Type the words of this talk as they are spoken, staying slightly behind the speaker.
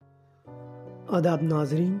आदाब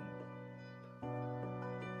नाजरीन,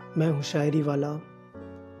 मैं हूँ शायरी वाला।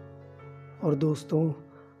 और दोस्तों,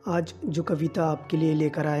 आज जो कविता आपके लिए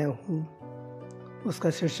लेकर आया हूँ उसका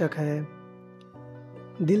शीर्षक है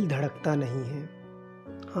दिल धड़कता नहीं है।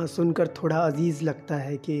 हाँ, सुनकर थोड़ा अजीज़ लगता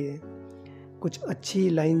है कि कुछ अच्छी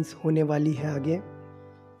लाइंस होने वाली है आगे।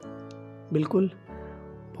 बिल्कुल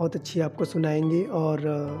बहुत अच्छी आपको सुनाएंगे।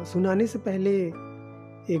 और सुनाने से पहले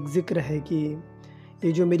एक ज़िक्र है कि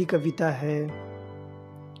ये जो मेरी कविता है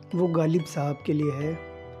वो गालिब साहब के लिए है,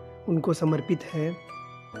 उनको समर्पित है।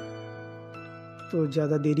 तो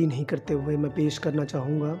ज़्यादा देरी नहीं करते हुए मैं पेश करना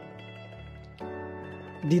चाहूँगा।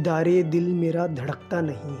 दीदारे दिल मेरा धड़कता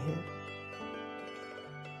नहीं है,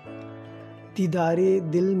 दीदारे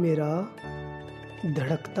दिल मेरा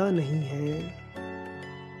धड़कता नहीं है,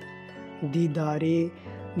 दीदारे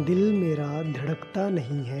दिल मेरा धड़कता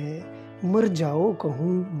नहीं है, मर जाओ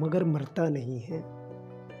कहूँ मगर मरता नहीं है।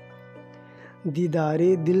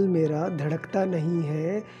 दीदारे दिल मेरा धड़कता नहीं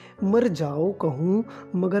है, मर जाओ कहूँ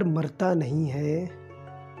मगर मरता नहीं है।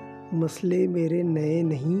 मसले मेरे नए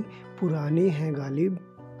नहीं पुराने हैं गालिब,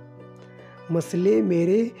 मसले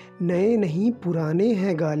मेरे नए नहीं पुराने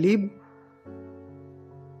हैं गालिब।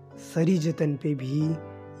 सरी जतन पे भी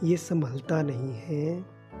ये संभलता नहीं है,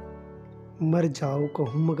 मर जाओ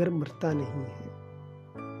कहूँ मगर मरता नहीं है।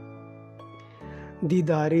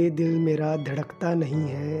 दीदारे दिल मेरा धड़कता नहीं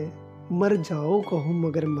है, मर जाओ कहूँ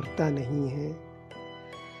मगर मरता नहीं है।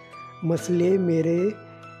 मसले मेरे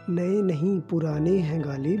नए नहीं पुराने हैं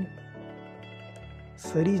गालिब,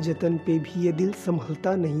 सरी जतन पे भी ये दिल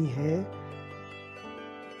संभलता नहीं है।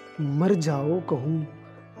 मर जाओ कहूँ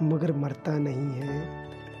मगर मरता नहीं है,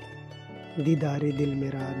 दीदारे दिल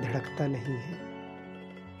मेरा धड़कता नहीं है।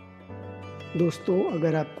 दोस्तों,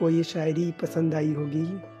 अगर आपको ये शायरी पसंद आई होगी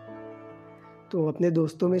तो अपने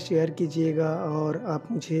दोस्तों में शेयर कीजिएगा। और आप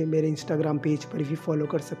मुझे मेरे इंस्टाग्राम पेज पर भी फॉलो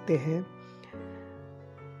कर सकते हैं।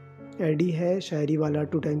 आईडी है शायरीवाला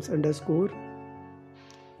 2x_।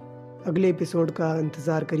 अगले एपिसोड का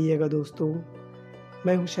इंतज़ार करिएगा दोस्तों।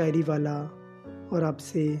 मैं हूँ शायरीवाला और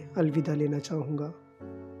आपसे अलविदा लेना चाहूँगा।